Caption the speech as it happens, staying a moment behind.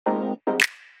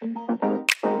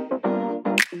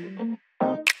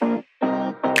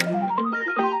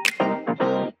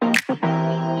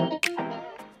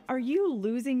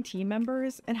struggling team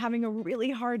members and having a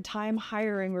really hard time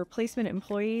hiring replacement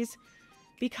employees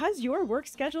because your work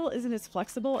schedule isn't as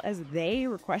flexible as they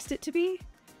request it to be?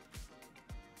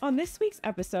 On this week's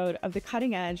episode of the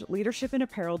Cutting Edge Leadership in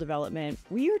Apparel Development,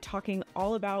 we are talking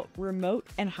all about remote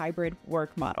and hybrid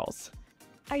work models.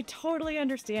 I totally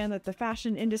understand that the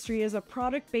fashion industry is a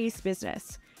product-based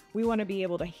business. We want to be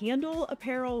able to handle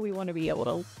apparel. We want to be able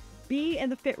to be in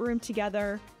the fit room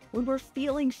together. When we're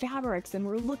feeling fabrics and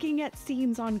we're looking at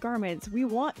seams on garments, we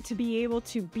want to be able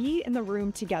to be in the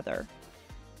room together.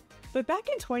 But back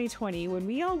in 2020, when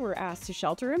we all were asked to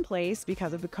shelter in place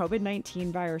because of the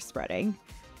COVID-19 virus spreading,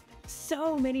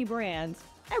 so many brands,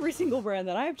 every single brand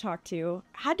that I've talked to,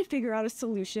 had to figure out a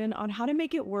solution on how to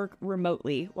make it work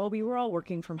remotely while we were all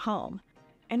working from home.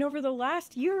 And over the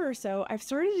last year or so, I've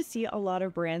started to see a lot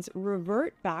of brands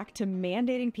revert back to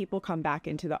mandating people come back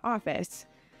into the office.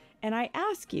 And I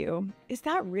ask you, is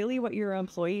that really what your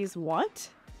employees want?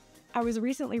 I was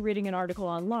recently reading an article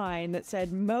online that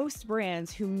said most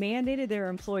brands who mandated their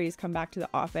employees come back to the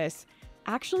office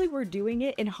actually were doing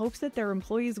it in hopes that their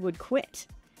employees would quit.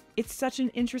 It's such an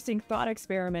interesting thought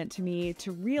experiment to me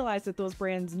to realize that those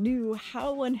brands knew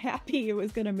how unhappy it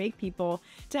was going to make people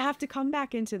to have to come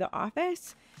back into the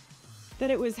office,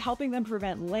 that it was helping them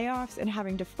prevent layoffs and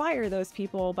having to fire those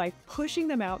people by pushing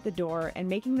them out the door and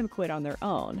making them quit on their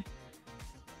own.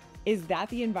 Is that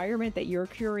the environment that you're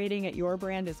curating at your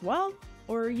brand as well?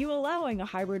 Or are you allowing a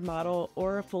hybrid model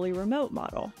or a fully remote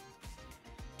model?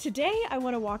 Today, I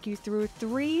want to walk you through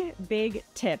 3 big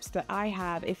tips that I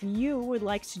have if you would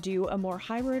like to do a more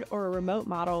hybrid or a remote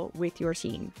model with your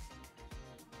team.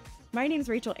 My name is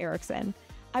Rachel Erickson.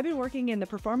 I've been working in the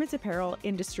performance apparel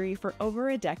industry for over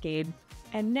a decade,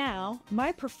 and now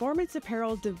my performance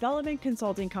apparel development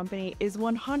consulting company is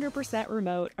 100%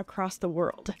 remote across the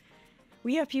world.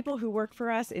 We have people who work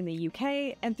for us in the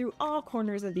UK and through all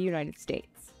corners of the United States.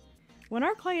 When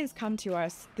our clients come to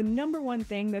us, the number one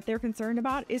thing that they're concerned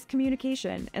about is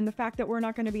communication and the fact that we're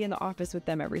not going to be in the office with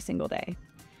them every single day.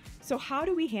 So how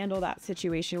do we handle that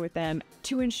situation with them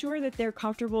to ensure that they're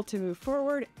comfortable to move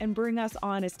forward and bring us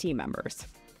on as team members?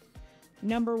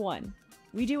 Number 1,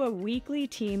 we do a weekly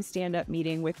team stand-up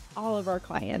meeting with all of our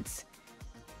clients.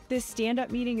 This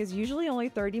stand-up meeting is usually only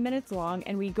 30 minutes long,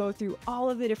 and we go through all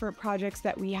of the different projects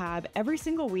that we have every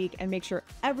single week and make sure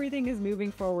everything is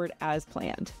moving forward as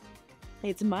planned.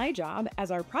 It's my job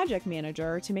as our project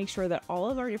manager to make sure that all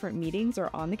of our different meetings are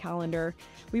on the calendar.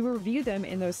 We review them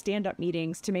in those stand-up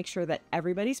meetings to make sure that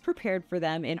everybody's prepared for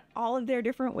them in all of their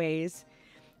different ways.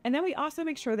 And then we also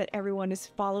make sure that everyone is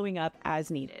following up as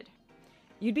needed.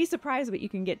 You'd be surprised what you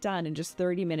can get done in just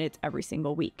 30 minutes every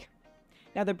single week.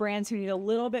 Now, the brands who need a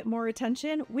little bit more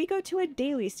attention, we go to a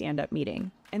daily stand-up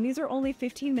meeting. And these are only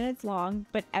 15 minutes long,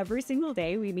 but every single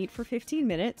day we meet for 15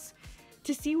 minutes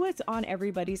to see what's on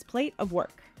everybody's plate of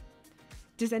work.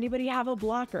 Does anybody have a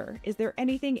blocker? Is there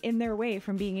anything in their way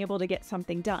from being able to get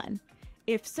something done?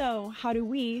 If so, how do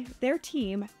we, their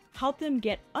team, help them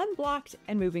get unblocked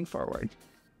and moving forward?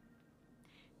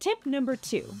 Tip number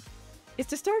 2 is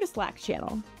to start a Slack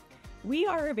channel. We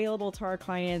are available to our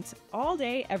clients all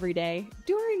day, every day,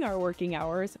 during our working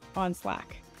hours on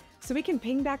Slack. So we can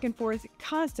ping back and forth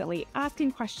constantly,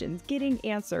 asking questions, getting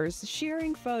answers,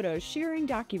 sharing photos, sharing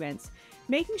documents,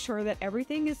 making sure that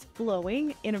everything is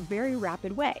flowing in a very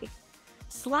rapid way.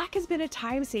 Slack has been a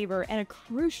time saver and a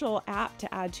crucial app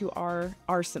to add to our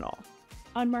arsenal.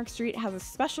 Unmarkedstreet has a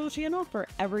special channel for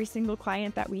every single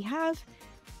client that we have,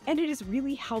 and it has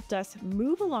really helped us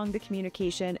move along the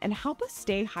communication and help us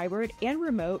stay hybrid and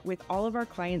remote with all of our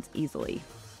clients easily.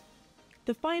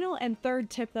 The final and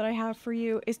third tip that I have for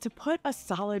you is to put a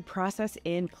solid process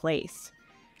in place.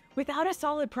 Without a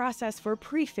solid process for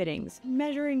pre-fittings,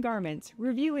 measuring garments,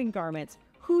 reviewing garments,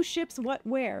 who ships what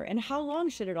where, and how long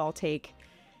should it all take,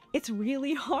 it's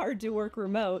really hard to work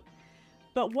remote.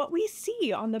 But what we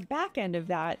see on the back end of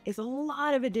that is a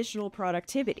lot of additional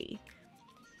productivity.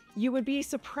 You would be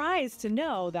surprised to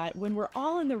know that when we're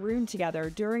all in the room together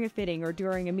during a fitting or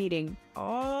during a meeting,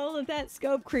 all of that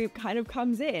scope creep kind of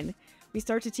comes in. We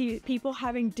start to see people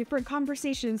having different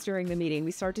conversations during the meeting.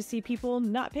 We start to see people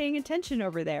not paying attention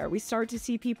over there. We start to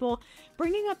see people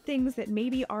bringing up things that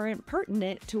maybe aren't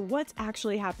pertinent to what's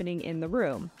actually happening in the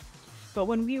room. But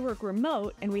when we work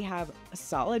remote and we have a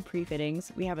solid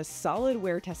pre-fittings, we have a solid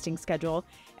wear testing schedule,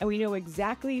 and we know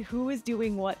exactly who is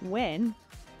doing what when,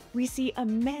 we see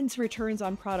immense returns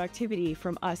on productivity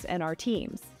from us and our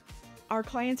teams. Our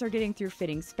clients are getting through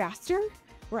fittings faster.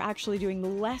 We're actually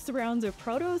doing less rounds of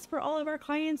protos for all of our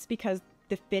clients because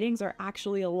the fittings are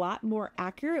actually a lot more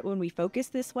accurate when we focus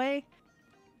this way.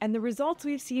 And the results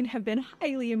we've seen have been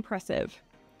highly impressive.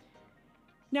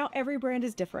 Now, every brand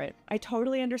is different. I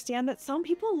totally understand that some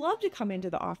people love to come into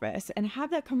the office and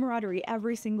have that camaraderie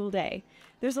every single day.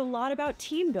 There's a lot about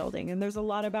team building, and there's a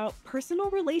lot about personal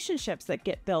relationships that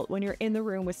get built when you're in the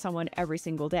room with someone every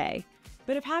single day.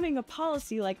 But if having a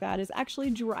policy like that is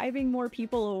actually driving more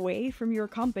people away from your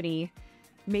company,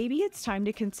 maybe it's time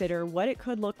to consider what it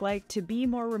could look like to be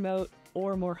more remote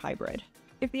or more hybrid.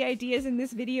 If the ideas in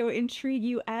this video intrigue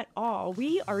you at all,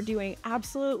 we are doing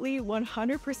absolutely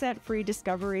 100% free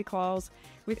discovery calls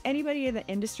with anybody in the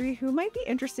industry who might be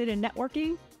interested in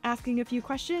networking, asking a few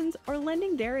questions, or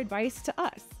lending their advice to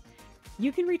us.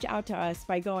 You can reach out to us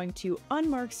by going to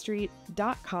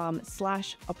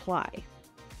unmarkedstreet.com/apply.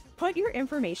 Put your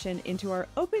information into our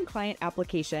open client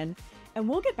application, and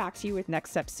we'll get back to you with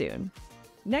next steps soon.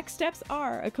 Next steps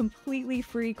are a completely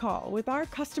free call with our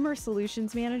customer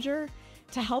solutions manager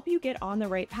to help you get on the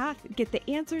right path, get the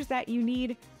answers that you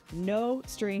need, no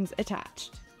strings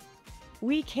attached.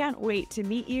 We can't wait to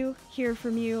meet you, hear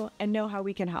from you, and know how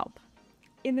we can help.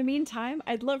 In the meantime,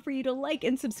 I'd love for you to like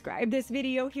and subscribe this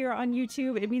video here on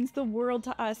YouTube. It means the world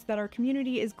to us that our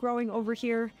community is growing over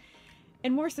here,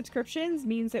 and more subscriptions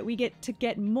means that we get to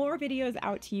get more videos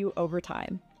out to you over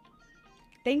time.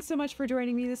 Thanks so much for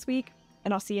joining me this week,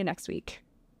 and I'll see you next week.